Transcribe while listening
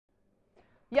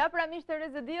Ja pra miq të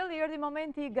Rreze Dielli, erdhi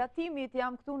momenti i gatimit.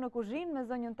 Jam këtu në kuzhinë me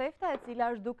zonjën Tefta, e cila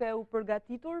është duke u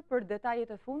përgatitur për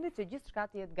detajet e fundit që gjithçka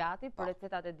të jetë gati për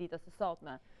recetat e ditës së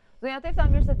sotme. Zonja Tefta,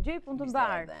 mirë se të gjej, punë të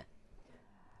mbar.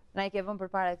 Na i ke vënë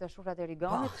përpara këto shufrat e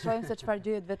Rigonit, shohim se çfarë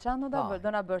gjëje të veçantë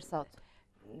do na bësh sot.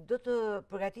 Do të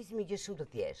përgatisim një gjë shumë të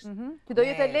thjeshtë. Që do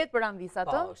jetë e lehtë për anvisat,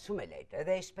 ë? Po, shumë e lehtë,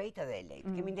 edhe e shpejtë edhe e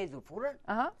lehtë. Kemi ndezur furrën,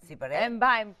 si për e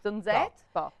mbajmë të nxehtë,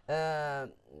 po.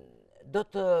 Do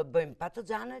të bëjmë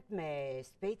patëllxhanet me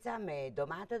speca, me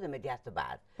domate dhe me djath të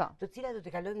bardhë, të cilat do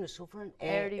t'i kalojmë në shufrën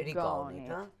e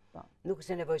rigonit. Nuk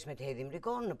është e nevojshme të hedhim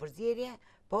rigon në përzierje,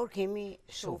 por kemi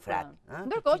shufrat.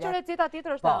 Ndërkohë që receta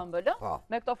tjetër është e ëmbël,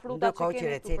 me këto fruta që Ndërkohë që kemi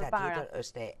këtu receta përpara. tjetër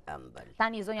është e ëmbël.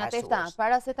 Tani zonja Tefta,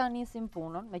 para se ta nisim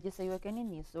punën, megjithëse ju e keni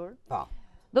nisur,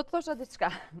 do të thosha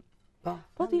diçka.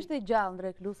 Po t'ishte gjallë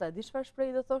ndreklusa, di çfarë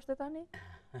shpreh do thoshte tani?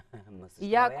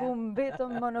 Ja ku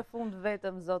mbetëm më në fund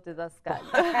vetëm zoti daskal.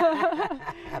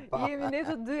 Jemi ne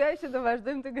të dyja që do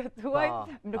vazhdojmë të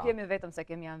gatuajmë. Nuk jemi vetëm se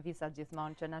kemi anvisat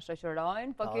gjithmonë që na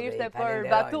shoqërojnë, po kjo ishte për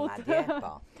batut.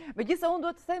 Megjithëse unë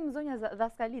duhet të them zonja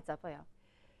daskalica, po ja,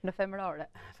 në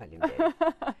femërore. Faleminderit.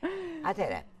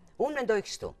 Atëherë, unë mendoj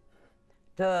kështu.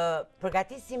 Të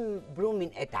përgatisim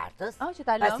brumin e tartës,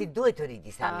 pasi duhet të ri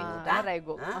disa minuta. Në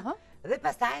rregull. Dhe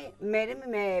pastaj merremi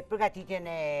me përgatitjen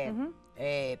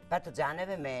e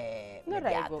patëllxhaneve me Në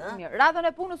rregull, djath. mirë. Radhën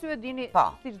e punës ju e dini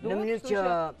siç duhet. Në mënyrë që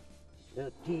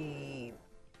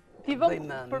ti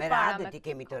bëjmë me radhë ti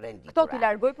kemi të renditura. Këto ti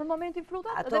largoj për momentin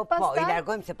frutat? Ato po, i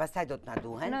largojmë se pastaj do të na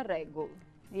duhen. Në rregull.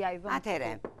 Ja i vëmë.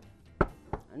 Atëherë,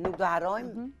 nuk do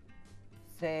harrojmë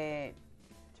se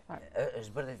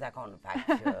është bërë dhe zakon në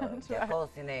fakt që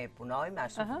kosin e punojmë,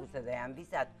 ashtu se dhe janë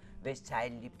visat veç çaj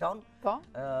Lipton,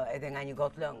 edhe nga një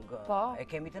gotë lëngë e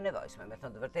kemi të nevojshme, me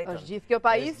thënë të vërtetën. Është gjithë kjo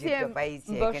pajisje,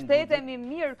 mbështetemi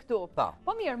mirë këtu.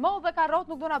 Po mirë, mollë dhe karrot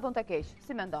nuk do na bën të keq,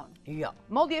 si mendon? Jo.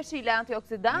 Mollë jeshile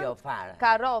antioksidant, jo fare.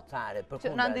 Karrot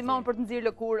që na ndihmon për të nxjerrë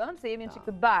lëkurën, se jemi në çik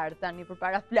të bardhë tani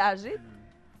përpara plazhit.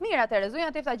 Mirë, atëherë,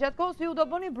 zonja Tefta, gjatë kohës ju do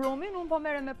bëni brumin, unë po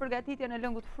merrem me përgatitjen e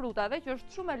lëngut frutave, që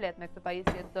është shumë e lehtë me këtë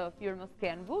pajisje të firmës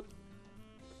Kenwood.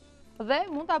 Dhe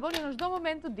mund ta bëni në çdo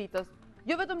moment të ditës.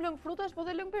 Jo vetëm lëng frutash, po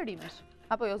dhe lëng perimesh.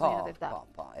 Apo jo, zonja Tefta?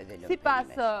 Po, edhe lëng perimesh.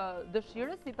 Sipas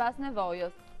dëshirës, sipas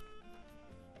nevojës.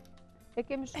 E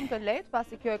kemi shumë të lehtë,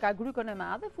 pasi kjo e ka grykën e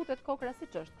madhe, futet kokra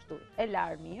siç është kështu. E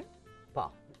lar mirë. Po.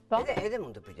 Edhe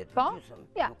mund të pritet të gjysmë,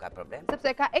 nuk ka problem.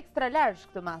 Sepse ka ekstra largë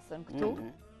këtë masën këtu.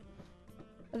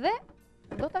 Dhe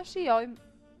do ta shijojmë.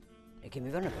 E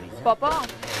kemi vënë në prizë. Po.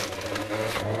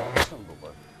 Shumë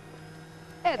bukur.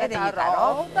 Edhe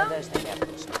karrota. Edhe është e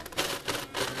mjaftueshme.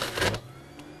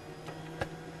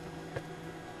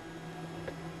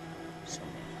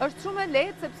 Është shumë e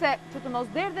lehtë sepse që të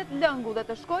mos derdhet lëngu dhe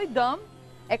të shkojë dëm,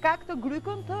 e ka këtë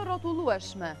grykën të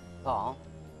rrotullueshme. Po.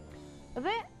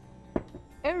 Dhe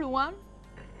e ruan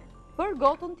për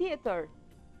gotën tjetër.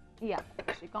 Ja,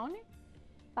 shikoni?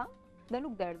 Dhe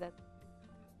nuk derdhet.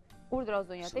 Urdhëro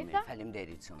zonja Tefta.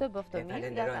 Faleminderit shumë. Të bëftë mirë. E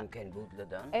falenderojmë Kenwood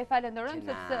LDN. E falenderojmë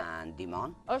sepse na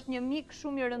ndihmon. Është një mik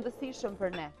shumë i rëndësishëm për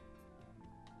ne.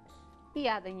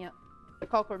 Ja dhe një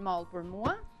kokër moll për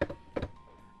mua.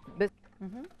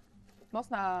 Mos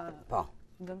na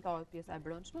dëmtohet pjesa e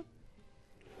brendshme.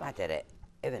 Atëre,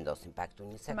 e vendosim pak këtu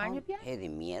një sekond.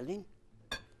 Hedhim miellin.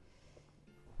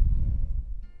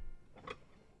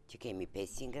 Që kemi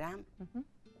 500 gram.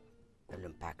 Të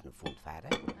lëm pak në fund fare,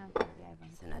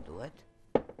 se na duhet.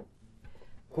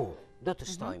 Ku do të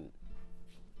shtojmë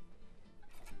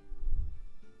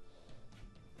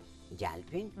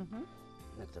gjalpin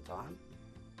në këtë toan.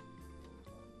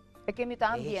 E kemi të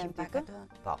ambientit,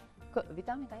 Po.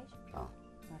 Vitamin ta heq? Po.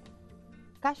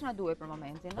 Kaq na duhet për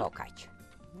momentin, Po, kaq.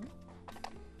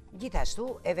 Gjithashtu,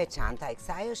 e veçanta e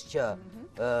kësaj është që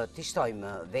të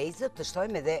shtojmë vezët, të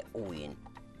shtojmë edhe ujin.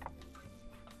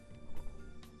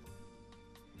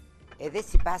 Edhe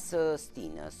sipas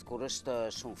stinës, kur është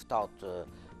shumë ftohtë,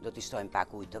 do t'i shtojmë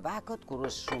pak ujë të vakët, kur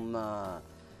është shumë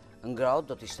ngrohtë,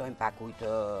 do t'i shtojmë pak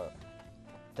ujë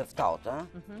të ftohtë.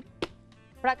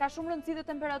 Pra ka shumë rëndësi dhe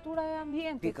temperatura e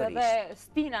ambientit edhe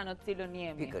stina në të cilën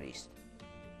jemi. Pikërisht.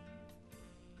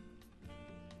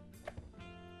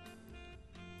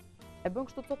 E bën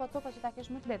kështu copa që ta kesh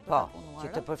më të lehtë për ta punuar. Po, që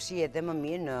të përfshijë edhe më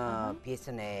mirë në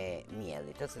pjesën e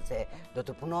miellit, sepse do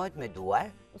të punohet me duar.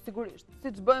 Sigurisht,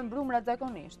 siç bëhen brumrat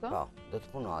zakonisht, Po, do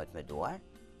të punohet me duar.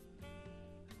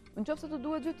 Nëse të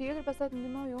duhet gjë tjetër, pastaj të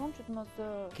ndihmoj unë që të mos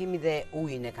Kemi dhe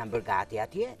ujin e kam bërë gati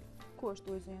atje. Ku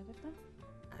është uji zonja Tefta?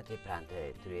 Atje pranë te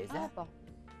tryeza. Po.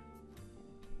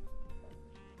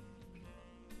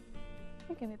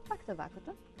 Ne kemi pak të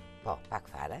vakët, Po, pak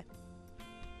fare.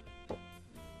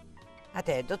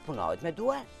 Atëherë do të punohet me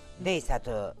duar, derisa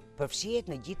të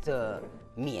përfshihet në gjithë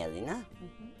miellin,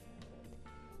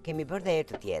 Kemi bërë dhe herë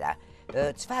të tjera.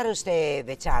 Çfarë është e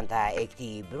veçanta e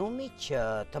këtij brumi që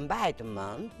të mbahet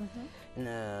mend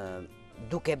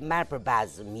duke marrë për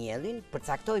bazë miellin,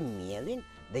 përcaktojmë miellin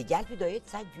dhe gjalpi do jetë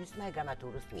sa gjysma e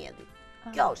gramaturës miellit.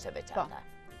 Kjo është e veçanta.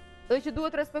 Dhe që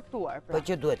duhet respektuar, pra. Po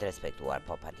që duhet respektuar,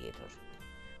 po patjetër.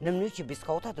 Në mënyrë që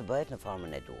biskota të bëhet në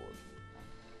formën e duhur.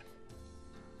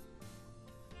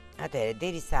 Atëherë,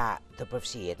 derisa të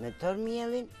përfshihet në tërë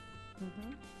miellin,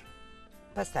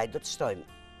 pastaj do të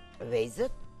shtojmë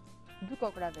vezët, 2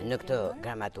 kokra vezë. Në këtë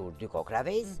gramaturë 2 kokra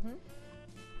vezë.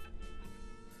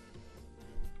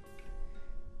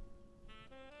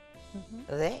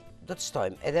 Dhe do të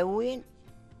shtojmë edhe ujin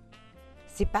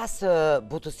sipas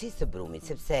butësisë së brumit,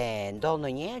 sepse ndodh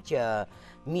ndonjëherë që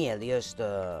mielli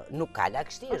nuk ka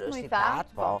lagështirë, është i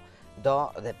thatë, po do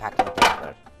dhe pak më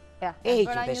tepër. E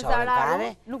heqim peshore fare,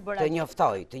 të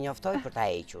njoftoj për ta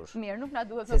hequr. Mirë, nuk na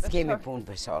duhet se s'kemi punë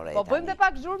peshore. Po bëjmë dhe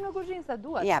pak zhurmë në kuzhinë sa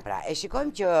duhet. Ja, pra, e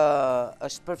shikojmë që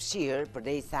është përfshirë,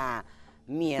 përderisa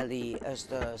mielli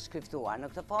është shkriftuar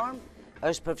në këtë formë,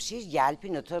 është përfshirë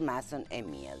gjalpi në tërë masën e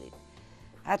miellit.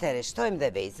 Atëherë, shtojmë dhe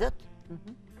vezët.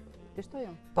 Të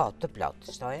shtojmë? Po, të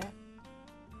plotë shtoje.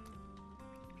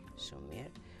 Shumë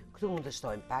mirë. Këtu mund të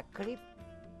shtojmë pak krip.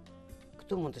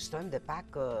 Këtu mund të shtojmë dhe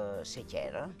pak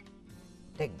sheqer,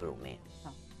 tek brumi.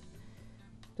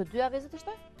 Të dyja vezët të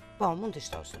shtoj? Po, mund të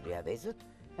shtosh të dyja vezët.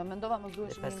 Ja, mendova mos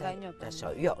duhesh një nga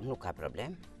një. Jo, nuk ka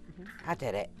problem.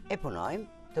 Atëherë, e punojmë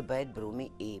të bëhet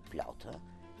brumi i plotë.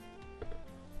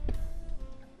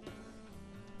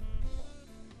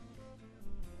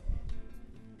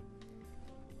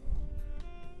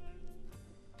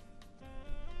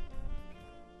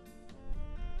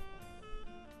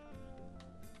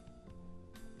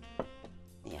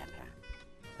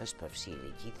 Është përfshirë i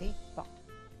gjithi. Po.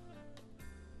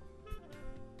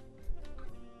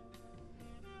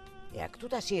 Ja,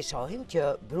 këtu tash e shohim që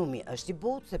brumi është i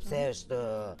butë, sepse është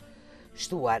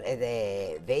shtuar edhe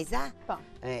veza. Po.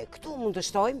 Këtu mund të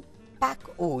shtojmë pak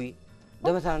ujë.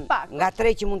 Do me thënë, nga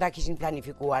 3 që mund ta kishin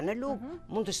planifikuar në lugë,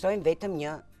 mund të shtojmë vetëm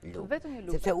një lugë. Vetëm një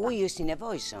lugë. Sepse uji është i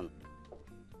nevojshëm.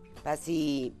 Pasi...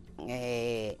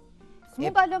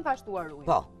 S'mund ta lëm pa shtuar ujë.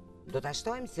 Po, do ta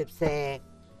shtojmë sepse...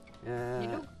 Një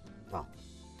lugë? Po.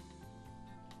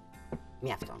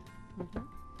 Mjafton.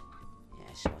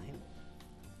 Ja, shohim.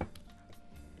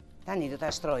 Tani do ta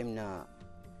shtrojmë në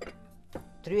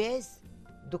tryez,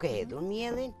 duke hedhur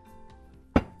miellin.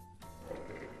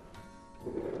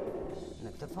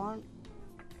 Në këtë formë.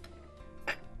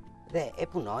 Dhe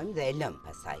e punojmë dhe e lëm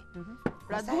pastaj.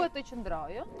 Pra duhet të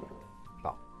qëndrojë.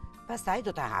 Po. Pastaj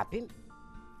do ta hapim.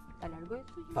 Ta largoj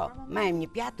këtë? Po, marrim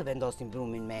një pjatë të vendosim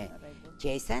brumin me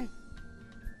qesen.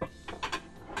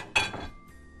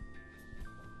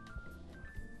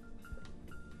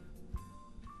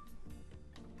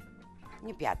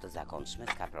 Një pjatë të zakonshme,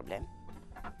 s'ka problem.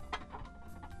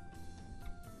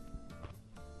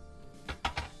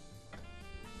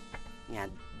 Ja,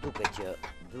 duke që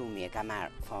brumi e ka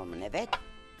marrë formën e vetë.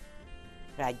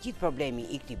 Pra, gjithë problemi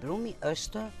i këtij brumi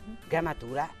është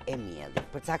gramatura e miellit.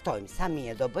 Përcaktojmë sa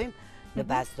miell do bëjmë në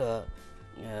bazë të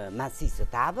masisë së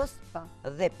tavës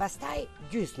dhe pastaj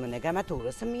gjysmën e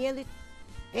gramaturës së miellit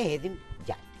e hedhim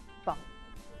gjalp. Po.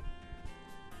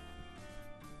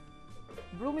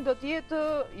 Brumi do të jetë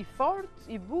i fortë,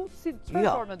 i butë, si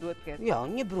çfarë forme duhet të ketë? Jo,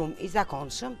 një brum i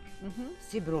zakonshëm,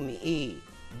 si brumi i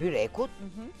byrekut.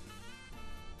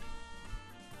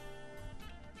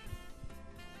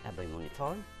 Ta bëjmë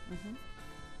uniform.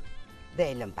 Dhe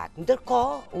e lëm pak.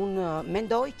 Ndërkohë, unë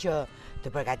mendoj që të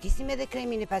përgatisim edhe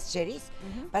kremin e pasticerisë,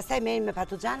 pastaj merrem me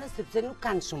patëllxhanën sepse nuk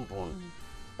kanë shumë punë.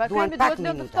 Pa kremi duhet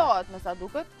lënë të ftohet, me sa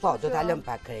duket? Po, do ta lëm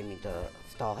pak kremin të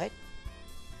ftohet,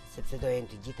 sepse do jenë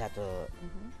të gjitha të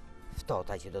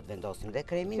ftohta që do të vendosim dhe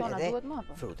kremin edhe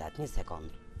frutat. Një sekond.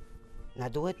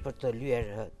 Na duhet për të lyer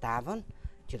tavën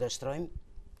që do shtrojmë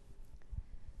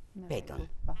petën.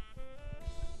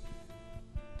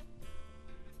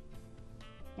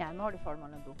 Ja, e mori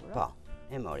formën e duhur. Po,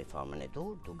 e mori formën e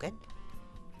duhur, duket.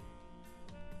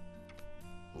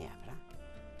 Ja, pra.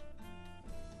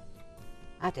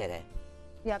 Atëre.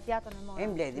 Ja, pjatën e mori. E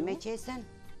mbledhi me qesen.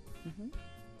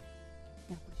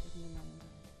 Ja, për të një në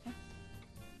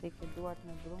të i këlluart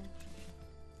me brumë.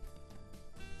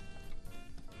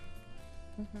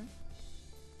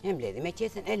 E mbledhi me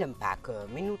qesen, e lëm pak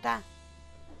minuta.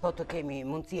 Po të kemi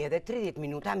mundësi edhe 30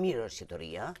 minuta, mirë është që të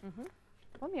rria.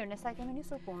 Po mirë, nësa kemi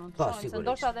njësër punën, të Po, shojmë, se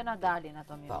ndoshta dhe na dalin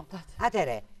ato minutat.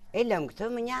 Atere, e lëm këtë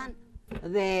më njanë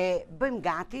dhe bëjmë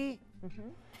gati,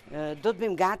 do të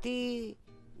bëjmë gati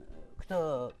këtë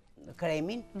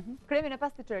kremin. Kremin e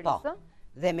pasticcerisë.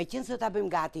 Dhe me qenë se ta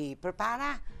bëjmë gati për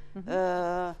para,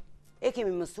 e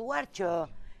kemi mësuar që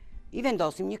i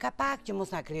vendosim një kapak që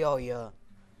mos na krijoj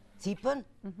cipën,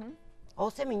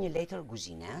 ose me një letër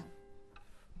kuzhine.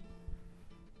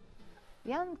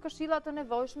 Janë këshillat të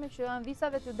nevojshme që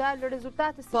anvisave të dalë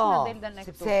rezultate si na del dhe ne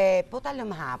këtu. Sepse po ta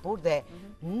lëm hapur dhe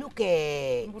nuk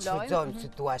e shfrytëzojmë si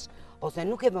thuash, ose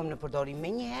nuk e vëmë në përdorim me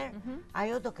njëherë,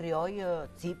 ajo do krijoj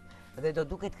cip dhe do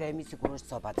duket kremi sikur është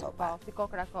copa. Po, si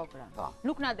kokra.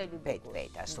 Nuk na del i bukur.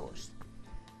 Vet, ashtu është.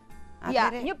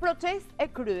 Ja, një proces e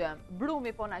kryem.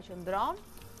 Brumi po na qëndron,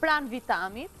 pran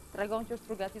vitamit, tregon që është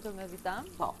përgatitur me vitam.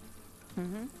 Po.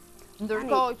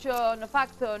 Ndërkohë që në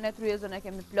fakt ne tryezën e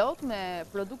kemi plot me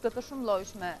produkte të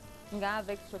shumëllojshme nga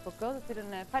Vek SHPK, të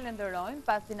cilën ne falenderojmë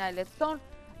pasi na lehtëson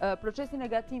procesin e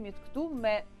gatimit këtu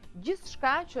me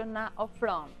gjithçka që na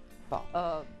ofron. Po.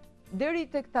 Deri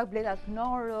tek tabletat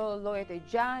knor, llojet e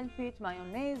gjalpit,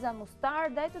 majoneza,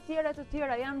 mustarda e të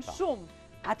tjera janë shumë.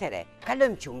 Atëre,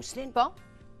 kalojmë qumshtin. Po.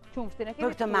 Qumshtin e kemi.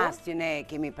 Për këtë mastin e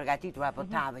kemi përgatitur apo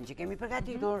tavën që kemi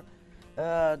përgatitur,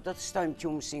 do të shtojmë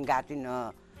qumshtin gati në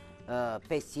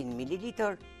 500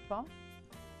 ml. Po.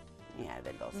 Ja,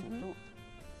 vendosim këtu.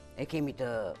 E kemi të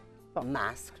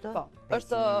mas këto,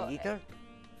 500 ml.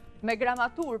 Me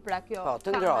gramatur pra kjo. Po,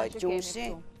 të ngrohet qumshi.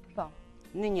 Po.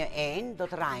 Në një enë do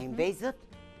të rrajmë vezët,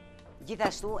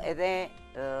 gjithashtu edhe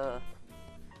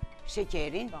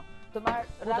sheqerin. Të marr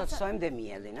rasën. Do të shtojmë dhe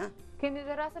miellin, Kemi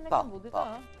dhe rasën e kenvudit,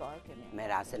 Po, e kemi. Me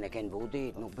rasën e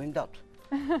kenvudit nuk bëjmë dot.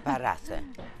 Pa rasë.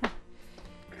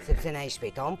 Sepse na i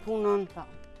shpejton punën.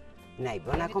 Na i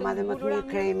bën akoma dhe më të mirë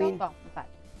kremin.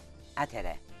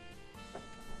 Atëre.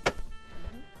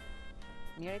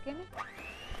 Mirë e kemi?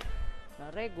 Në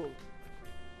rregull.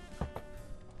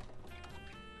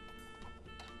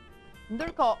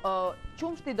 Ndërkohë,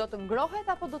 qumshti do të ngrohet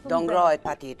apo do të nxehet? Do ngrohet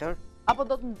patjetër. Apo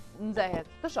do të nxehet?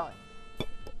 Të shohim.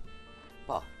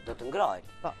 Po, do të ngrohet.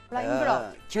 Po, pra i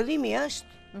ngrohet. Qëllimi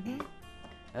është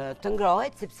të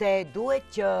ngrohet sepse duhet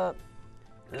që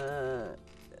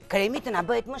kremi të na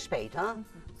bëhet më shpejt,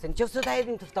 Se nëse ta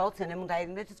hedhim të ftohtë, se ne mund ta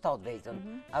hedhim dhe të ftohtë vezën.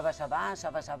 Avash,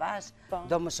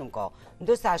 do më shumë kohë.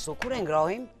 Ndërsa ashtu kur e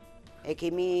ngrohim, e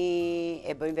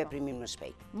bëjmë veprimin më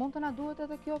shpejt. Mund të na duhet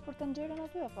edhe kjo për të nxjerrën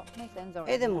aty apo? Nëse e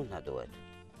nxorrim. Edhe mund na duhet.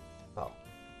 Po.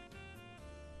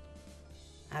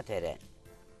 Atëre.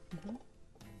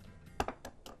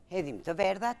 Hedhim të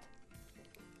verdhat.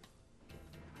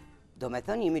 Do me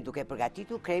thënë, jemi duke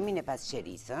përgatitur kremin e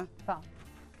pasticcerisë. Po.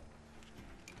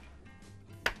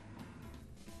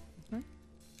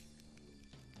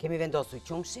 Kemi vendosur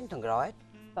qumshin të ngrohet,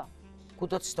 ku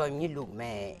do të shtojmë një lugë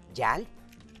me gjalp,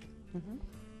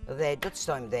 dhe do të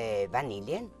shtojmë dhe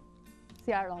vaniljen.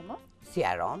 Si aromë? Si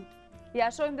aromë.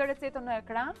 Ja shohim dhe recetën në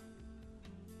ekran.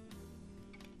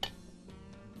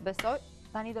 Besoj,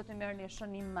 tani do të merrni një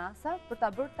shënim masa për ta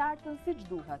bërë tartën siç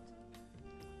duhet.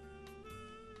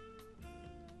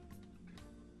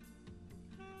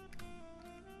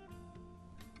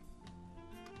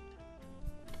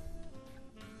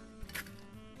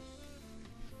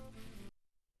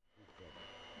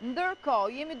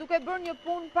 Ndërkohë, jemi duke bërë një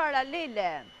punë paralele.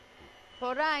 Po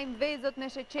rrajmë vezët me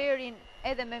sheqerin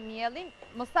edhe me miellin,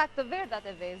 më saktë të verdhat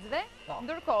e vezëve,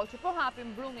 ndërkohë që po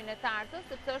hapim brumin e tartës,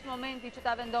 sepse është momenti që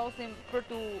ta vendosim për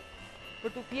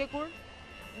tu pjekur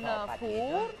në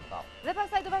furrë, dhe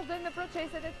pastaj do vazhdojmë me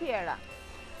proceset e tjera.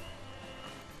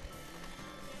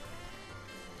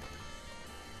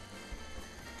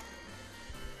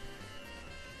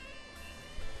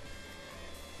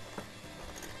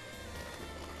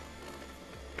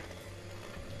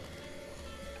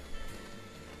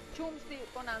 Qumshti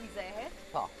po na nxehet.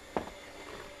 Po.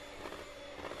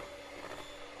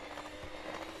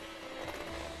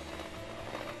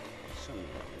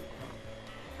 Shumë.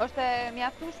 Është e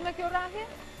mjaftueshme kjo rrahje?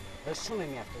 Është shumë e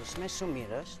mjaftueshme, shumë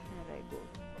mirë është. Në rregull.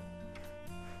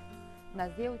 Na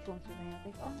zgjeu qumshti me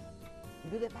atë këtu.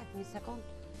 Mbyllë pak një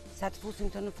sekond, sa të fusim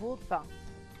të në furrë. Po.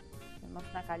 Se mos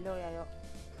na kaloj ajo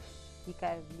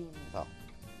pika e vlimit. Po.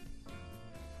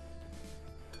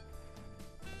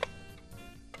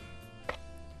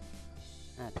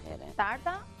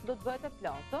 Tarta do të bëhet e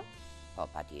plotë. Po,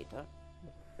 patjetër.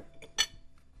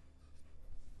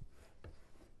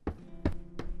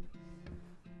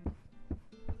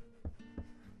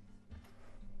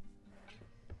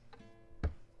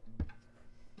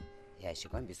 Ja, e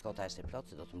shikojmë, biskota është e plotë,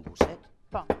 se do të mbushet.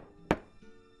 Po.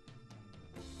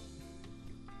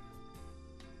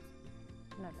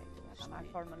 Në rregull, ka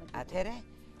marrë formën e tij. Atëherë,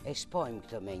 e shpojmë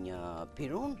këtë me një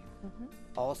pirun,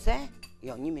 ose,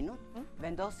 jo, një minutë,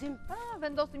 vendosim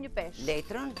një peshë.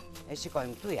 letrën, e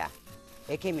shikojmë këtu, ja.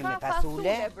 E kemi me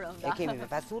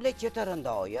fasule që të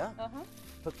rëndojë,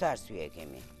 për këtë arsye e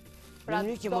kemi. Në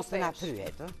mënyrë që mos të na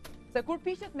fryhet. Se kur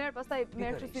pishet merë, pastaj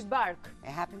merë që si bark.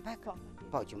 E hapim pak?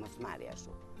 Po, që mos marri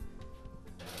ashtu.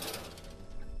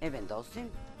 E vendosim,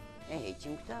 e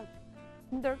heqim këtë.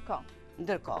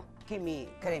 Ndërkohë, kemi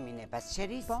kremin e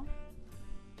pasqerisë. Po.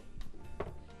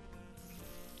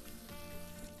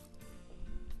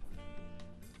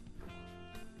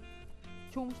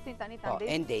 Qumështin tani të ndezim? Po,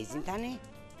 e ndezim tani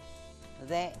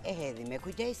dhe e hedhim me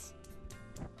kujdes.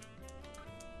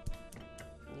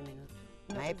 Një minutë.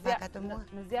 Ma e pak atë mua?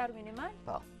 Në zjarë minimal?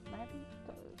 Po. Ma e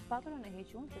spatulën e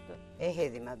hequn që të... E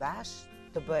hedhim më bashkë,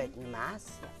 të bëhet një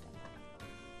masë.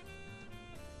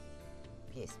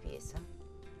 Pjesë.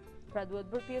 Pra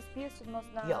duhet bërë pjesë që të mos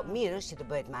na... Jo, mirë është që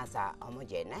të bëhet masa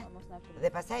homogene. Dhe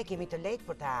pasaj kemi të lejtë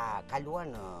për ta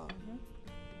kaluar në...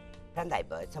 Prandaj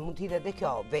bëhet, sa mund t'hidhet dhe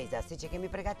kjo veza, si që kemi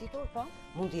pregatitur,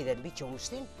 mund t'hidhet mbi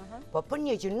qumështin, po për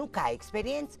një që nuk ka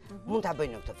eksperiencë, mund t'a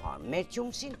bëjnë në këtë formë. Merë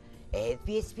qumështin, e hedh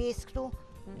pjesë këtu,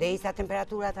 dhe i sa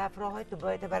temperaturat afrohet të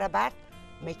bëhet e barabartë,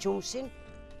 me qumështin,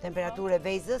 temperaturë e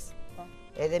vezës,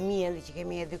 edhe mielli që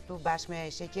kemi edhe këtu bashkë me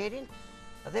sheqerin,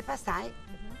 dhe pasaj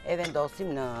e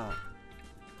vendosim në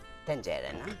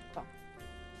tenxhere, në?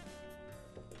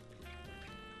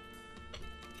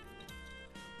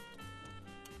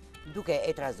 Duke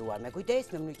e trazuar me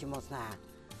kujdes, në mënyrë që mos na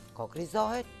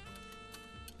kokrizohet.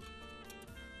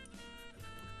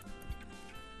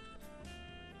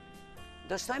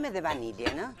 Do shtojmë edhe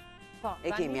vanilje, në? Po,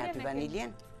 e kemi aty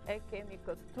vaniljen? E kemi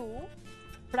këtu,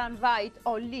 pran vajt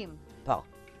olim. Po.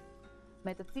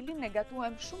 Me të cilin ne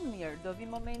gatuajmë shumë mirë, do vi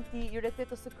momenti i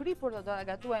recetës së kripur dhe do ta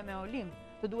gatuajmë me olim.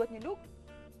 Të duhet një luk?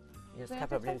 Jo,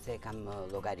 s'ka problem se e kam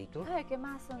llogaritur. E ke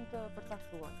masën të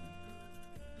përcaktuar.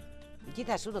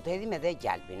 Gjithashtu do të hedhim edhe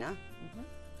gjalpin, në?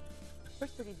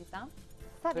 Përsëri disa.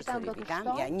 Sa vitam do të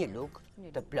shtojmë? Ja, një luk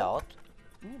të plot.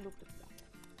 Një luk të plot.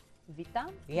 Vitam?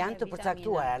 Janë të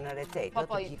përcaktuara në recetë,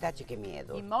 të gjitha që kemi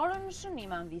hedhur. I morën në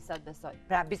shënim anvisat, besoj.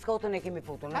 Pra, biskotën e kemi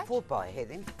futur në furrë, po, e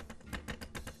hedhim.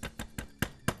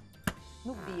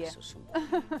 Nuk bie.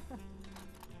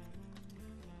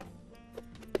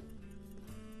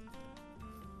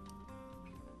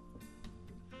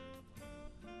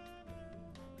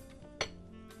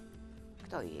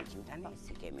 Këto i heqim tani,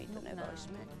 si kemi të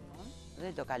nevojshme,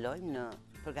 dhe do kalojmë në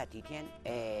përgatitjen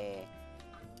e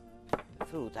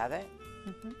frutave,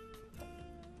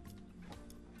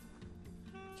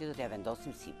 që do t'ja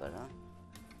vendosim sipër, no?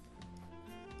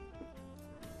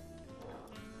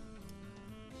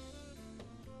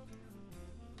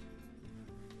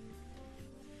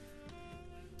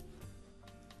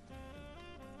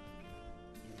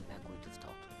 Edhe pak ujë të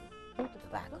ftohtë. Të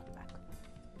pak.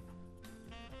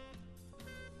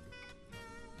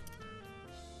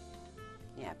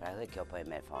 Ja, pra dhe kjo po e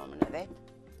merë formën e vetë.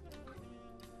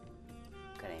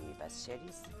 Kremi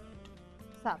pasqerisë.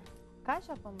 Sa? Kaq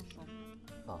apo më shumë?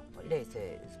 Po, lej se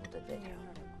zbutet vetë.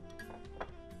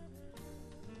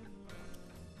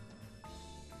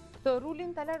 Këtë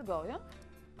rullin të largojë?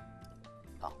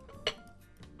 Po.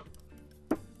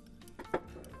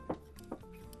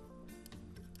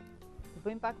 Të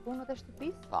bëjmë pak punët e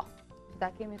shtëpisë? Po. Da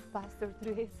kemi të pastër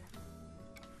tryezë.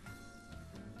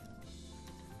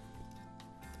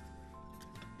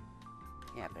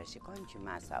 Ja, pra shikojmë që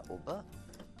masa u bë,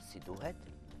 si duhet,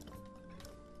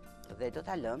 dhe do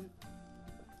t'a lëmë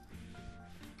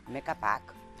me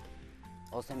kapak,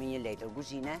 ose me një letër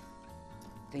kuzhine,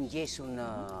 të ngjeshur në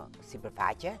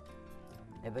sipërfaqe,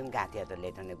 e bëjmë gati atë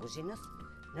letrën e kuzhinës,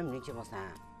 në mënyrë që mos na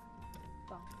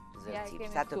zërcip.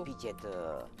 Sa të piqet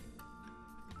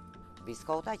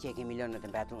biskota, që e kemi lënë në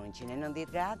temperaturën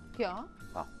 190 gradë. Kjo?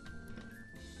 Po.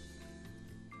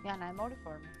 Ja, na e mori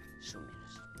formë. Shumë mirë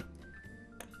është.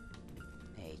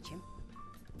 E heqim.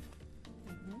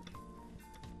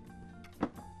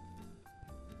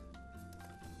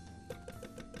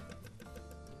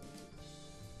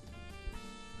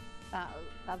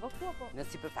 Ta vë këtu apo? Në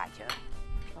sipërfaqe,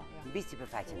 mbi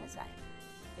sipërfaqen e saj.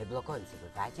 E bllokojmë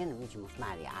sipërfaqen, në mënyrë që mos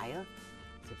marrë ajër,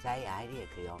 sepse ai ajri e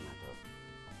krijon ato.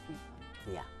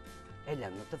 Ja. E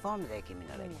lëmë në këtë formë dhe e kemi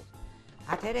në rregull.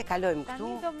 Atëherë kalojmë këtu.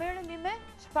 Tani do merremi me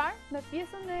çfarë? Me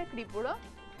pjesën e kripur, ë?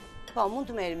 Po, mund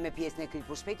të merrem me pjesën e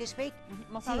kripur shpejt e shpejt.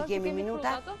 Si kemi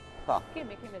minuta? Po.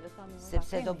 Kemi edhe sa minuta.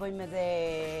 Sepse do bëjmë edhe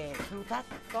frutat.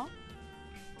 Po.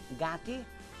 Gati.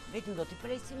 Vetëm do t'i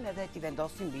presim edhe t'i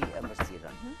vendosim mbi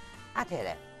ëmbëlsirën.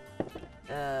 Atëherë,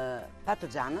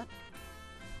 patëllxhanët,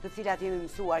 të cilat jemi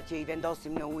mësuar që i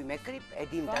vendosim në ujë me krip, e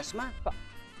dim tashmë. Po.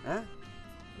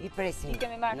 I presim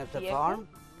në këtë formë.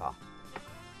 Po.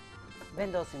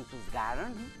 Vendosim këtu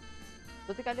zgarën.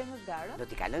 Do t'i kalojmë në zgarë? Do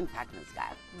t'i kalojmë pak në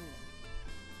zgarë.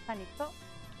 Tani këto?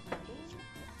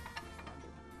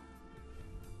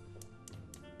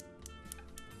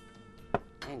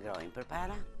 E ngrojmë për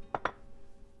para.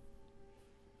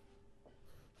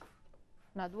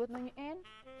 Na duhet në një enë?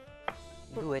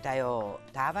 Duhet ajo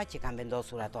tava që kam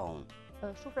vendosur ato unë.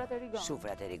 Shufrat e rigonit.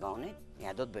 Shufrat e rigonit.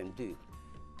 Ja, do të bëjmë 2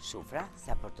 shufra,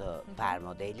 sa për të parë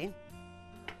modelin.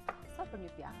 Sa për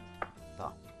një pjatë? Po,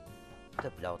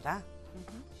 të plota.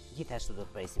 Gjithashtu do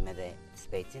të presim edhe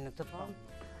speci në këtë formë.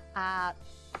 A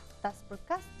ta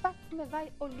spërkas pak me vaj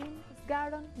ullin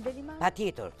zgarën dhe liman? Pa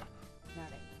tjetër. Në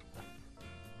rejtë.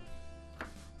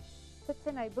 Sepse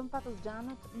na i bëm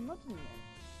patëllxhanët më të mirë.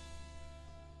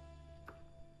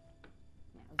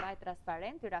 Vaj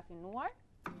transparent i rafinuar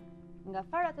nga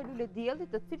farat e Rreze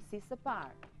Diellit të cilësisë së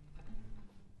parë.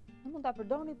 Në mund ta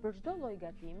përdorni për çdo lloj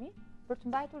gatimi për të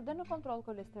mbajtur dhe në kontroll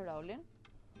kolesterolin,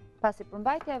 pasi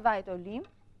përmbajtja e vajit olim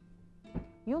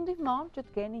ju ndihmon që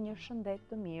të keni një shëndet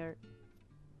të mirë.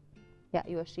 Ja,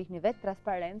 ju e shihni vetë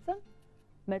transparencën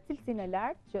me cilësinë e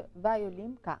lartë që vaj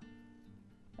olim ka.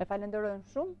 E falenderojmë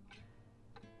shumë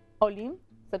Olim,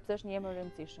 sepse është një emër i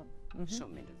rëndësishëm.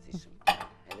 Shumë i rëndësishëm.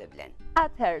 Edhe vlen.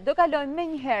 Atëherë, do kalojmë me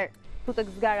njëherë tu tek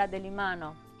zgara de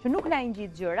limano, që nuk na i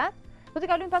ngjit gjërat, do të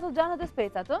kalojmë patëllxhanët e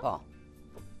specat, ë? Po.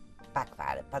 Pak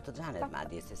fare, patëllxhanët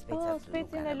madje se specat nuk kanë. Po,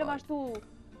 specin e lëm ashtu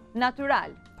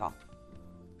natyral. Po.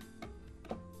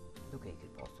 Duke i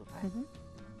kirposur fare.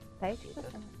 Ta e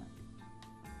qëtë?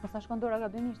 Mos na shkon dora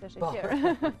gabimisht e sheqer.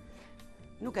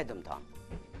 Nuk e dëmton.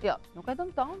 Jo, nuk e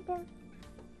dëmton, por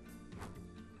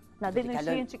na dhe në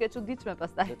shihen që ke çuditshme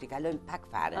pastaj. Do t'i kalojmë pak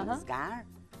fare në zgarë,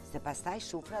 se pastaj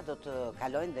shufra do të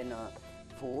kalojnë dhe në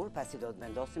furr, pasi do të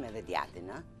vendosim edhe djathin,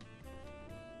 ë?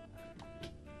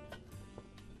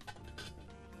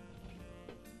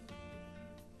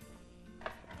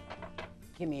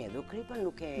 Kemi hedhur kripën,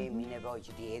 nuk kemi nevojë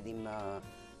që t'i hedhim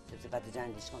sepse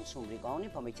patëllxhani i shkon shumë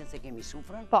rigoni, po meqense kemi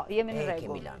shufrën, po, jemi në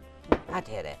rregull. Kemi lënë.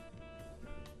 Atëherë,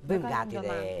 bëjmë gati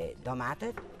dhe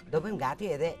domatet. Do bëjmë gati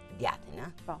edhe djathin, a?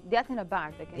 Po, djathin e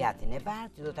bardhë. Djathin e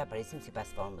bardhë, do t'a presim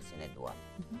sipas formës që ne duam.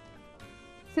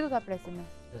 Si do t'a presim?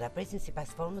 Do t'a presim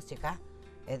sipas formës që ka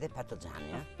edhe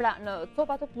patëllxhani, a? Pra, në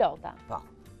copa të plota? Po.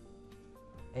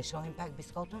 E shohim pak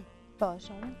biskotën? Po, e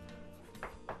shohim.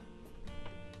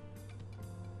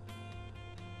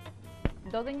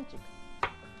 Do dhe një qik.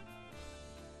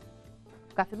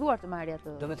 Ka filluar të marrë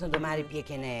atë? Do me thënë do marri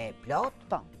pjekjen e plot?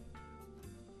 Po.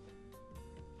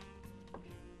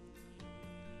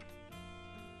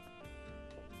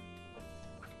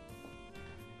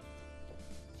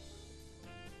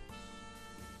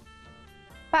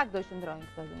 Pak do shëndrojnë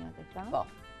këto zonja Tefta? Po.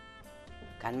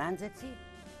 Kanë ma nxehtësi?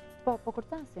 Po, po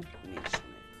kërcasin. Mirë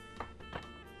shumë.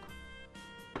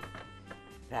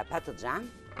 Pra patëllxhan,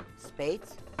 spec,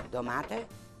 domate,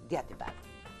 djath i bardhë.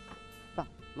 Po.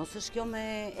 Mos është kjo me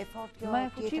e fort kjo tjetra? Me e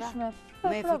fuqishme.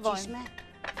 Me e fuqishme?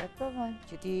 E provojmë.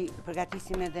 Që ti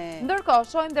përgatisim edhe... Ndërkohë,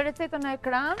 shojmë dhe recetën në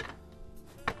ekran.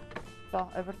 Po,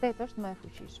 e vërtet është me e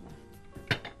fuqishme.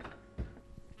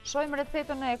 Shojmë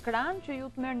recetën në ekran që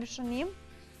ju të merë një shënim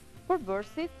për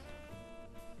bërësit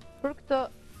për këtë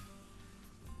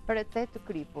recetë të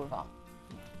kripur. Po.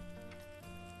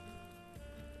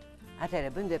 Atëherë,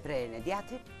 bëjmë dhe prerjen e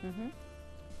djathit.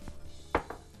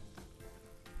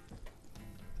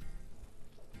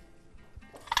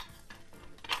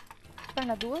 Për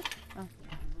në duhet?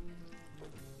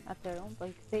 Atëherë, unë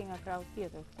për i kësej nga krau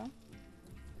tjetër këta.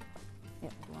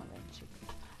 Ja, duan dhe në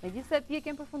qikë. Me gjithse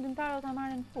pjekjen përfundimtare do të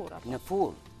marrin në furr, apo? Në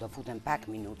furr do futen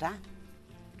pak minuta.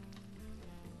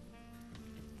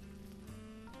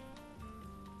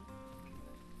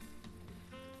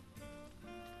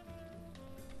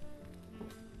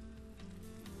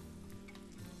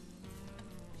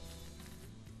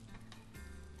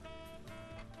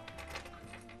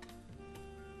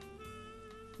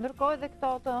 Ndërkohë edhe këto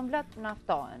të ëmblat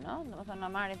naftohen, ë? Do të thonë na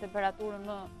marrin temperaturën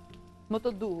më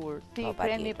të duhur, si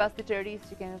kremi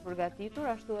pasticerisë që kemi përgatitur,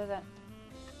 ashtu edhe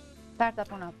tarta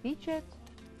po na piqet.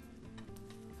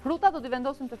 Fruta do t'i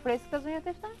vendosim të freskëta zonja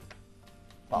Tefta?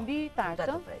 Po, mbi tartë.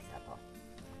 Fruta të freskëta, po.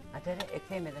 Atëherë e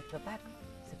kthejmë edhe këtë pak,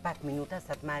 se pak minuta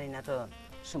sa të marrin ato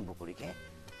shumë bukurike.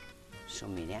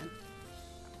 Shumë mirë janë.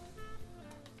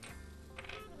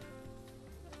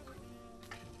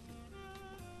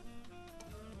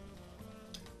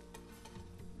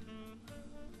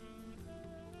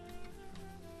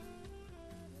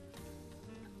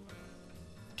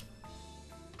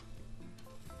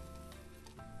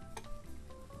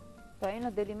 Po e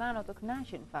në delimano të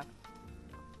knaqin, fakt.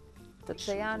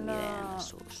 Sepse janë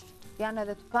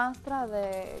edhe të pastra dhe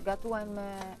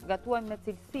gatuajmë me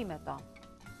cilësi me to.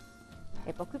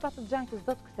 Po ky patëllxhan që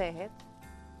s'do të kthehet,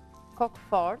 kokë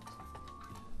fort.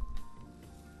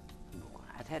 Bukur,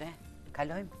 atëherë,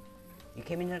 kalojmë? I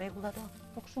kemi në rregull ato?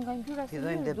 Po kështu nga ngjyra si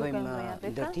fillojmë të bëjmë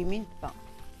ndërtimin? Po.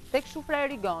 Tek shufra e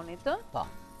rigonit, ë? Po.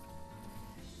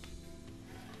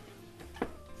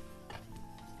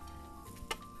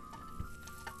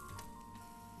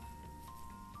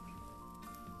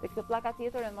 Tek këtë pllaka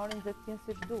tjetër e morin nxehtësinë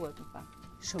siç duhet, në fakt.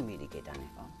 Shumë mirë i ke tani.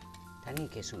 Po. Tani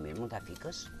i ke shumë mirë, mund ta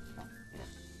fikësh? Po.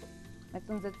 Me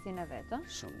këtë nxehtësinë e vet, ë?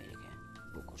 Shumë mirë i ke,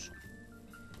 bukur shumë.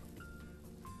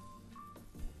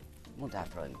 Mund të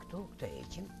afrojmë këtu, këtë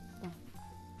heqim. Një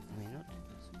minutë.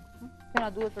 Kjo na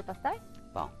duhet për pastaj?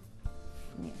 Po.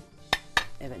 Mirë.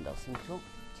 E vendosim këtu,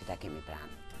 që ta kemi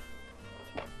pranë.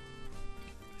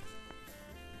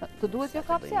 Të duhet kjo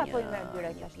kapse, apo i merr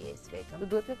direkt ashtu? Një pjesë vetëm. Të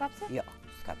duhet kjo kapse? Jo,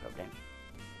 s'ka problem.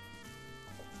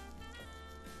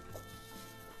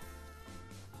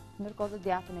 Ndërkohë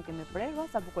djathin e kemi prerë,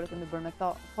 sa bukur e kemi bërë me këto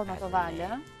forma të vale.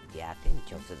 Djathin,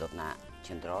 nëse do të na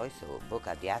qëndroj, se u bë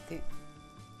ka djathi.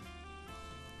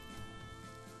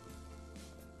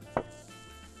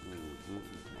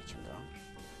 Na qëndron.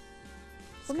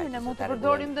 Po mirë, ne mund të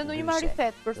përdorim dhe ndonjë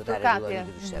marifet për stërkatje.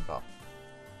 Po.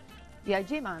 Ja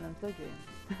gjejmë anën, të gjejmë.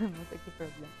 Mos e ke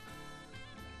problem.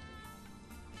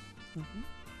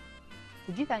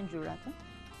 Të gjitha ngjyrat, ë?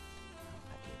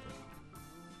 Patjetër.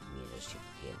 Mirë është që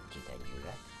të jenë gjitha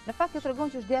ngjyrat. Në fakt kjo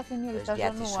tregon që është djathi mirë i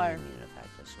stazhonuar. Është djathi shumë mirë, në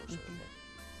fakt është shumë vërtet.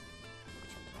 Nuk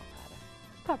qëndron fare.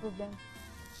 Ka problem.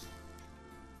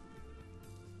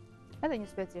 Edhe një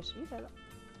spec jeshil, edhe.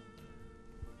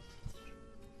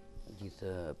 Gjithë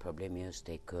problemi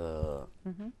është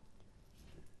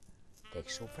tek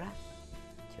shufra,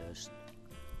 që është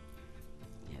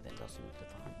një vendosim në të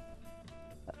formë.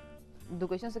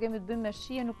 Duke qenë se kemi të bëjmë me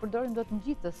shije, nuk përdorim dot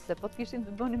ngjitës, se po të kishim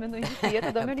të bënim me ndonjë gjë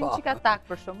tjetër, do merrim çika tak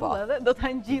për shembull, edhe do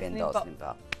ta ngjitnim po.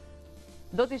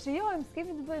 Do t'i shijojmë,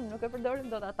 s'kemi të bëjmë, nuk e përdorim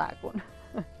dot atakun.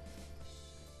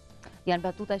 Janë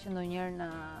batuta që ndonjëherë na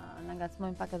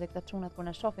ngacmojnë pak edhe këta çunat kur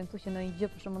na shohin këtu që ndonjë gjë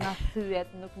për shembull na thyet,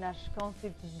 nuk na shkon si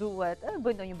duhet,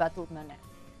 bëjnë ndonjë batutë me ne.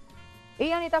 E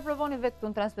janë i ta provoni vetë këtu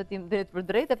në transmetim drejt për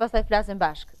drejt e pastaj flasim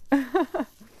bashkë.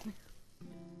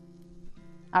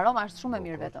 Aroma është shumë e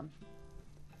mirë vetëm.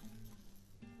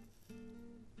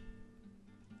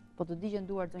 Po të digjen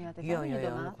duar zonjat e kanë një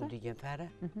domate? Jo, nuk të digjen fare.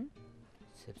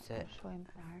 Sepse... Shojmë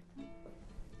tartë.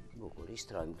 Bukur, i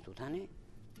shtrojmë këtu tani.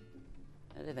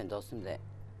 Edhe vendosim dhe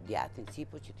djathin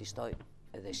cipo që t'i shtoj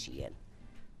edhe shijen.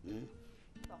 Në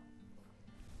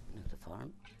këtë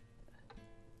formë.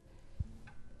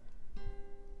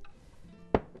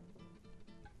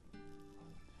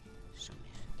 Shumë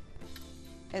mirë.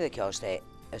 Edhe kjo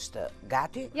është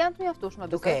gati. Janë të mjaftueshme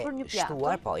për një pjatë. Duke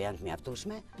shtuar, po janë të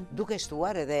mjaftueshme, duke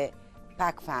shtuar edhe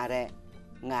pak fare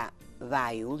nga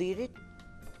vaj ullirit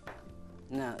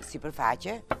në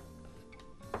sipërfaqe.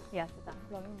 Ja, se ta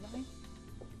flovim vaj.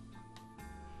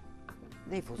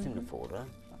 Dhe i fusim në furrë.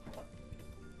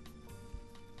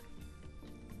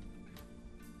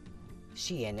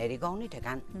 Shijen e rigonit e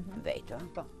kanë vetë.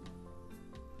 Po.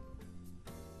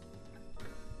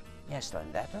 Ja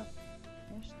shtojmë dhe ato.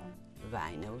 Ja shtojmë.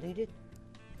 Vajin e ullirit.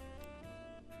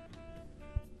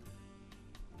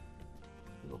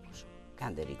 Bukur shumë.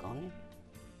 Kanë dhe rigonin.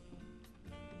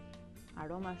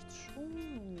 Aroma është shumë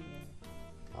mirë.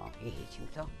 Po, i heqim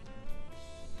këto.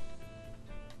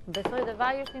 Besoj dhe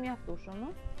vaj është i mjaftueshëm,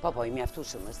 no? Po, i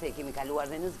mjaftueshëm, se i kemi kaluar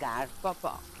dhe në zgar. Po.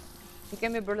 I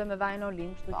kemi bërë dhe me vajin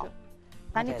olim, kështu që.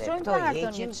 Tani të shojmë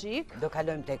tartën një qik. Do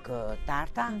kalojmë tek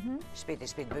tarta, shpejt e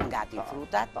shpejt bëjmë gati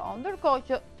frutat. Po, ndërkohë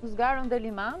që zgarën dhe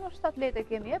limano, 7 lete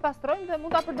kemi e, pastrojmë dhe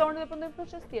mund ta përdorni dhe për ndonjë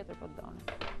proces tjetër po doni.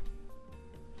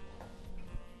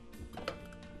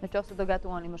 Në qoftë se do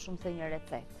gatuani më shumë se një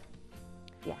recetë.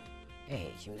 Ja. E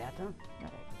heqim dhe ato.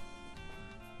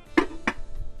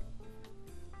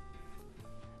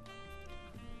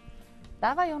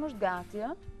 Tava jonë është gati,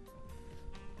 ë?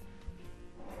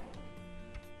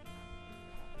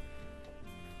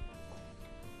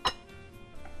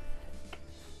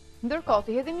 Ndërkohë,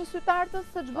 ti hedhim një sy tartës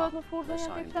se ç'bëhet në furrë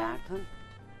janë tek tartën.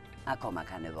 Akoma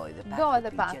ka nevojë dhe pak. Do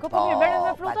edhe pak. Po mirë, merrem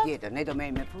me frutat? Patjetër, ne do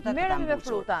merrem me frutat. Merrem me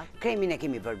frutat. Kremin e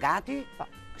kemi bërë gati.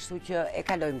 Kështu që e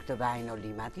kalojmë këtë vajin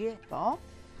olim atje. Po.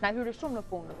 Na hyri shumë në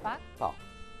punë në fakt. Po.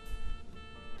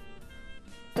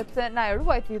 Sepse na e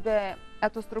ruajti dhe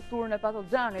ato strukturën e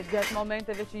patëllxhanit gjatë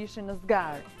momenteve që ishin në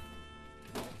zgar.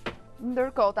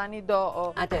 Ndërkohë tani do...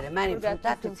 Atëre, marrim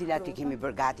frutat të cilat i kemi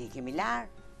bërë gati, i kemi larë.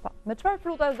 Po, me çfarë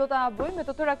fruta do ta bëjmë? Me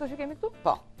të tëra këto që kemi këtu?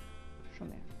 Po. Shumë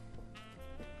mirë.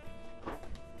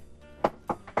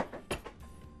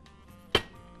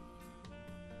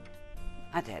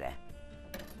 Atëre.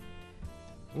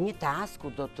 Një tas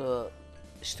ku do të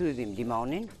shtrydhim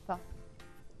limonin. Po.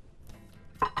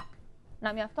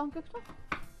 Na mjafton kjo këtu?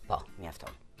 Po,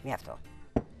 mjafton.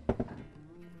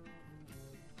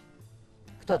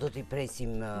 Këto do t'i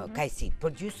presim kajsit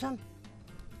për gjysëm.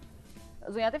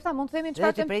 Zonja Tefta, mund të themi dhe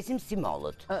do t'i presim si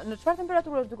mollët. Në çfarë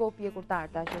temperaturë është duke u pjekur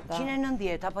tarta?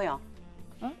 190 apo jo?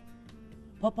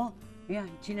 Po, ja,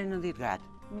 190 gradë.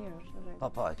 Mirë është.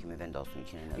 Po, e kemi vendosur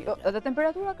 190 gradë. Edhe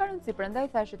temperatura ka rëndësi, prandaj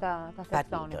thashë ta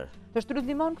theksoni. Të shtrydh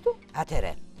limon këtu?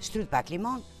 Atëre, shtrydh pak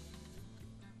limon.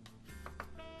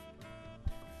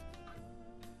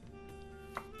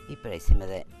 I presim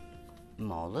edhe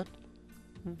mollët.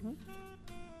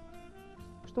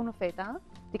 Kështu në feta,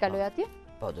 ti kaloj atje?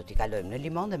 Po, do t'i kalojmë në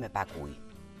limon dhe me pak ujë.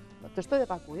 Të shtoj dhe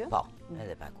pak ujë? Po,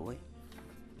 edhe pak ujë.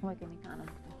 Ujë kemi kanën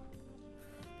këtu.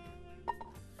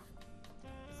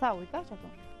 Sa ujë ka që ato?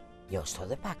 Jo, shto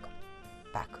dhe pak.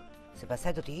 Pak. Se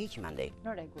pasaj do t'i heqim andej.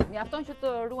 Në rregull. Mjafton që të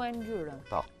ruajnë ngjyrën.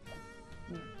 Po.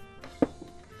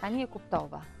 Tani e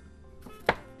kuptova.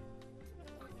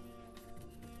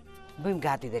 Bëjmë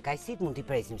gati dhe kajsit, mund t'i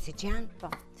presim si që janë. Po.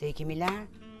 Se i kemi larë.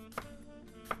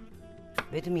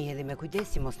 Vetëm i hedhi me kujdes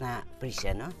si mos na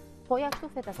prishen, ë? Po ja kështu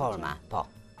feta. Forma, po.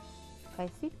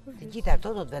 Kajsit? Të gjitha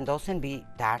ato do të vendosen mbi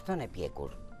tartën e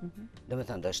pjekur. Do me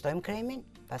thënë, do shtojmë kremin,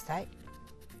 pastaj.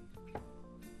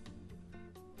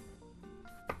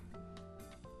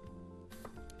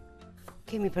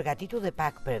 Kemi përgatitur dhe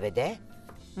pak prevede.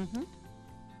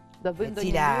 Do bëjmë e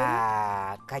cila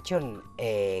ka qenë e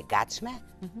gatshme.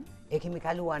 E kemi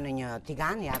kaluar në një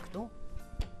tigan, ja këtu.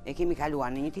 E kemi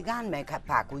kaluar në një tigan me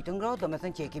pak ujë të ngrohtë, do me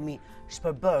thënë që e kemi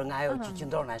shpërbër nga ajo që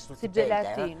qëndron ashtu si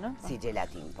gelatin, si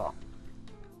gelatin, po.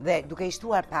 Dhe duke i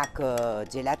shtuar pak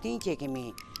gelatin që e kemi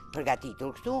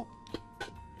përgatitur këtu,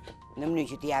 në mënyrë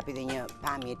që t'i japi dhe një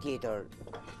pamje tjetër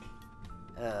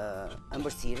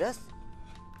ëmbëlsirës,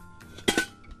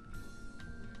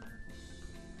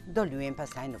 do lyejmë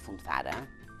pastaj në fund fare.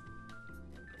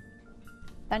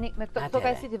 Tani, me këto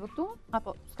kajsit i vë këtu,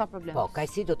 apo s'ka problem? Po,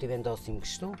 kajsit do t'i vendosim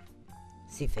kështu,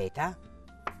 si feta.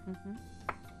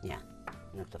 Ja,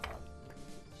 në këtë formë.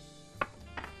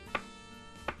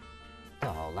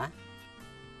 Të holla,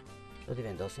 do t'i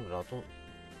vendosim rrotull.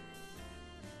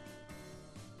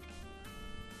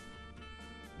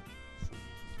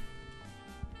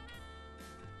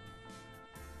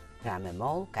 Pra me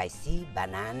moll, kajsi,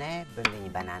 banane, bëjmë dhe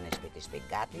një banane shpejt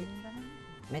gati,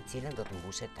 me cilën do të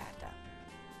mbushet tarta.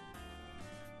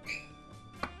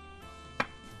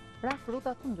 Pra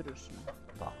fruta të ndryshme.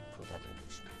 Po, fruta të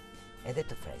ndryshme. Edhe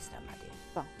të freskëta madje.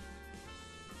 Po.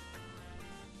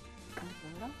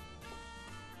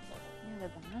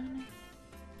 Edhe banane.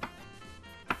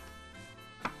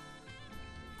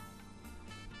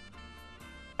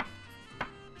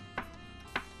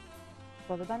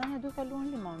 Po dhe banane duke kaluar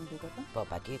në limon duket, ë? Po,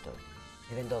 patjetër.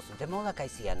 I vendosim te molla,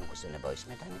 kajsia nuk është e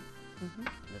nevojshme tani.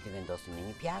 Do t'i vendosim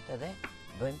në një pjatë edhe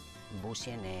bëjmë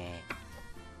mbushjen e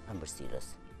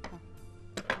ëmbëlsirës.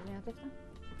 Zonja Tefta?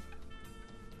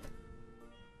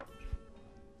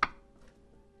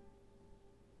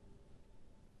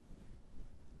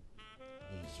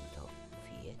 I heqim këto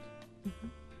fijet.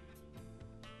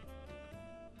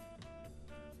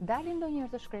 Dalin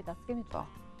ndonjëherë të shkreta, s'kemi të. Po.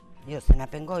 Jo, se na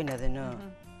pengojnë edhe në...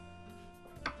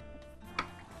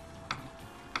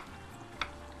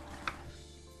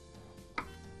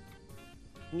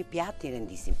 Një pjatë t'i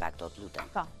rendisim pak të lutem.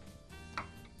 Po.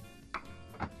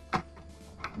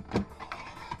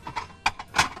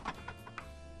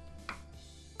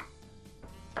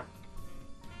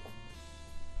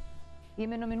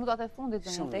 Jemi në minutat e fundit,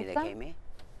 Zonja Tefta. Shumë mirë kemi.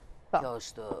 Kjo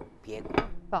është pjekur.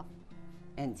 Po.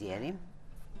 E nxjerrim.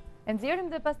 E nxjerrim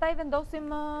dhe pastaj vendosim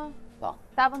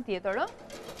tavën tjetër, ë?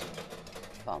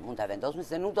 Po, mund ta vendosim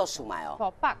se nuk do shumë ajo.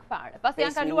 Po, pak fare. Pasi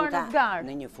janë kaluar në zgarë.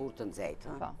 Në një furrë të nxehtë,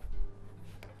 Po.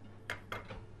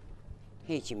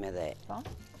 Heqim edhe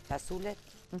fasulet.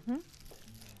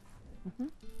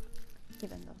 I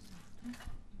vendosim.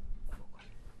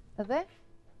 Edhe?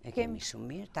 E kemi shumë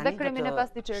mirë. Dhe kremin e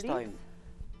pasticerie. Shtojmë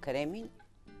kremin,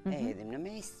 e hedhim në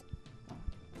mes.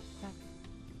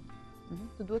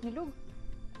 Të duhet një lugë?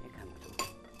 E kam këtu.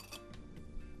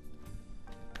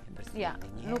 Ja,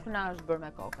 nuk na është bërë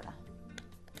me kokra.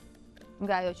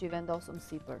 Nga ajo që i vendosëm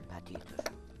sipër. Patjetër.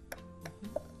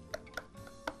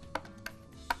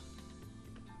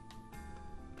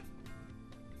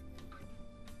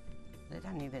 Dhe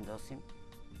tani vendosim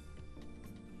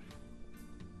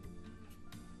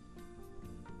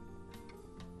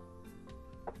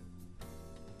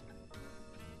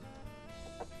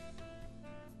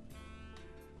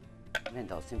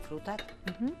frutat.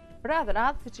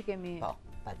 Radh, si që kemi... Po,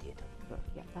 patjetër.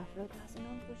 Ja, ta afroj tasin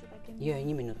unë, që ta kemi... Jo,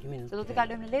 një minut. Se do t'i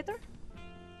kalojmë në letër?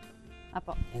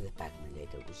 Apo? Edhe pak në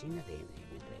letër kuzhina dhe jemi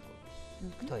në tregu.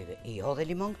 Këto i hodhe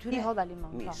limon këtyre? I hodha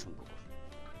limon, mirë, shumë bukur.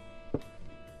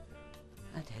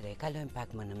 Atëherë, kalojmë pak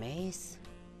më në mes,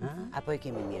 apo e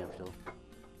kemi mirë këtu?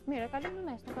 Mirë, e kalojmë në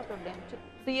mes, nuk ka problem, që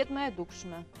të jetë më e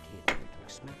dukshme.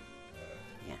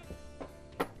 Ja,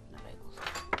 në rregull.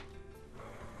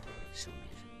 Shumë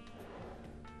mirë.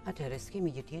 Atëherë, s'kemi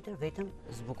gjë tjetër, vetëm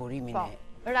zbukurimin e...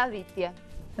 Radhitje.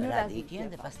 Radhitjen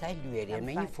dhe pastaj lyerjen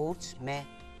me një furç me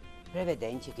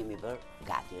preveden që kemi bërë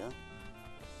gati,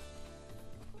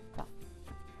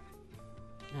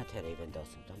 Atëherë i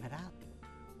vendosim të me radhë.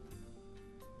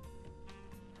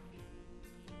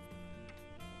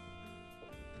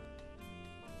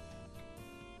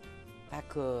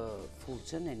 Pak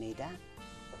furçën e Nida,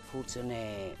 furçën e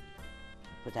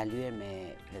për ta lyer me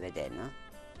preveden,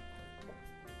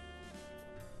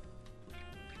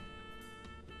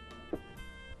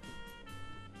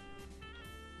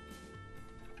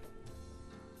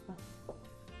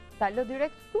 Ta lë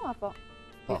direkt këtu, apo?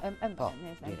 Po,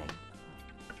 direkt.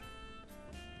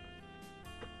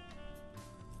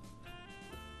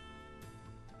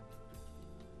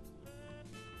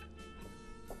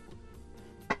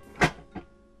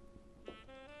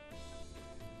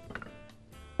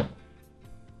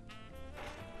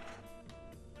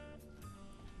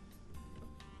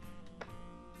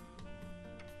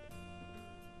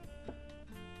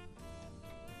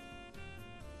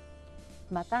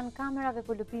 Ma ta në kamerave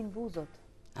po lëpin buzot.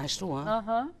 Ashtu,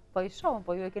 Po i shohën,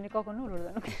 po ju e keni kokën ullur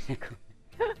dhe nuk e shikon.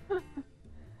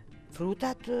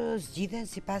 Frutat zgjidhen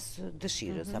sipas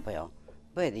dëshirës, apo jo?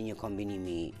 Po edhe një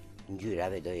kombinimi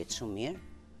ngjyrave do jetë shumë mirë.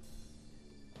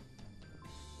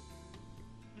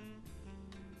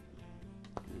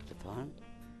 Në të formë.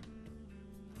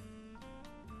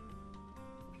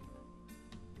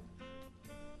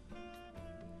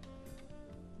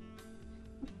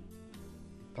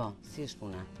 Po, si është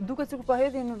puna? Duket sikur po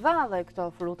hedhin në vadhe këto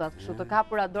frutat, kështu të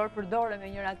kapura dorë për dorë me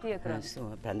njëra tjetrën. Ashtu,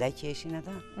 prandaj qeshin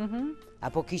ata?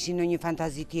 Apo kishin në një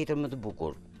fantazi tjetër më të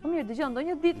bukur? Po mirë, dëgjon,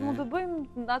 ndonjë ditë mund të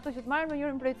bëjmë ato që të marrim në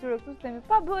njërin prej tyre këtu, themi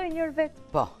pa bëj njërë vetë.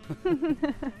 Po.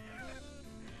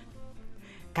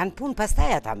 Kanë punë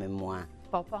pastaj ata me mua.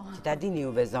 Po. Që ta dini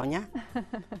juve zonja,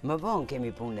 më vonë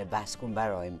kemi punë e bashku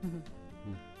mbarojmë.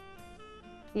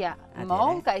 Ja,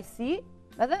 mon, kajsi,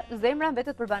 edhe zemra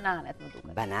vetet për bananet, më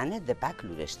duket. Bananet dhe pak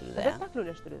lule shtryde. Dhe pak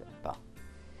lule shtryde. Po.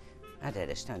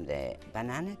 Atëherë shtojmë dhe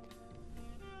bananet.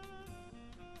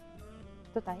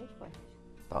 Të ta hiq, po e hiq.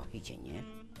 Po, hiqe një.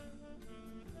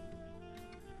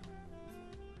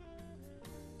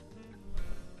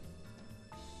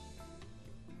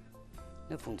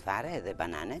 Në fund fare edhe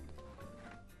bananet.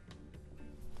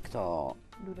 Këto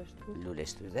lule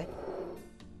shtryde.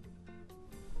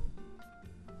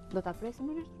 Do ta presim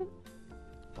lule shtryde?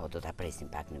 Po, do ta presim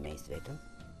pak në mes vetëm.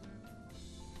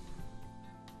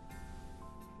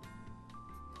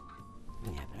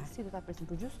 Ja, pra. Si do ta presim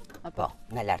për gjysmë? Po,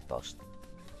 nga lart poshtë.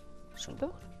 Shumë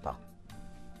bukur. Po.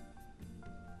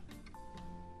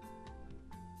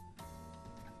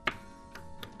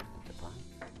 Të po.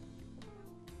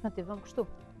 Na t'i vëm kështu?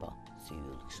 Po, si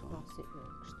yll kështu. Po, si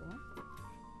yll kështu.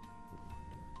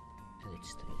 Edhe që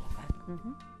shtrira pak.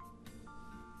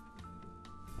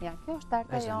 Ja, kjo është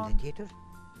tarta jonë. Vazhdojmë dhe tjetër.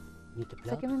 Një të plot.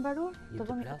 Se kemi mbaruar? Të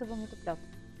vëm një të plot.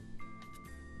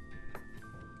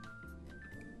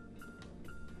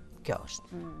 Kjo është.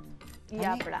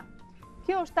 Ja, pra.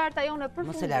 Kjo është tarta jonë e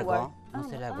përfunduar. Mos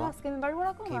e largo. S'kemi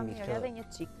mbaruar akoma, mirë, edhe një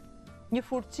qik. Një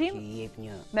furçim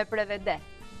me prevede.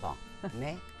 Po,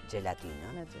 me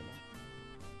gelatinë. Me gelatinë.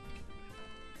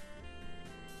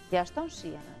 Ja shton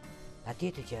shien.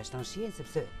 Atjetër që ashton shien,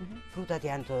 sepse frutat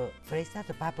janë të freskëta,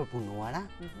 të papërpunuara.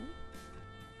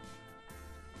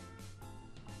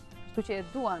 Kështu që e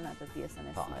duan atë pjesën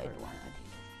e sipër. Po, e duan atë.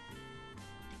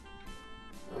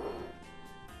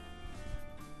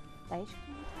 Ta heqim?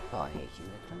 Po, heqim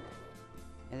dhe të.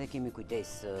 Edhe kemi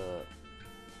kujdes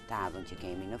tavën që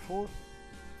kemi në furrë.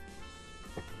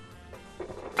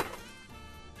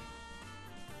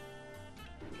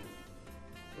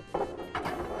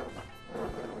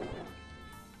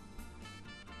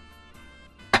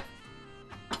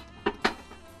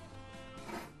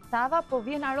 Tava po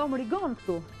vjen aromë rigon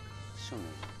këtu.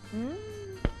 Shumë.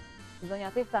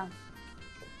 Zonja Tefta,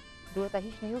 duhet ta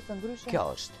hiqni ju se ndryshe. Kjo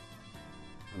është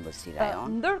ëmbëlsira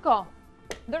jonë.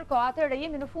 Ndërkohë, atëherë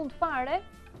jemi në fund fare,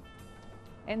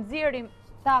 e nxjerrim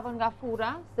tavën nga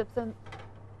furra, sepse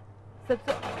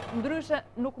ndryshe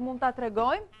nuk mund ta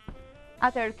tregojmë.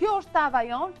 Atëherë, kjo është tava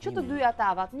jonë, që të dyja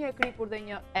tavat, një e kripur dhe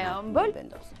një e ëmbël.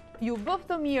 Ju bëf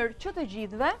të mirë që të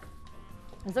gjithëve.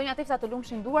 Zonja Tefta të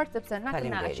lumshin duart sepse na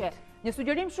kënaqe. Një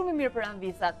sugjerim shumë i mirë për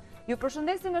anvisat. Ju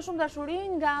përshëndesim me shumë dashuri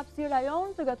nga hapësira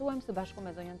jonë të gatuajmë së bashku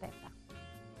me zonjën Tefta.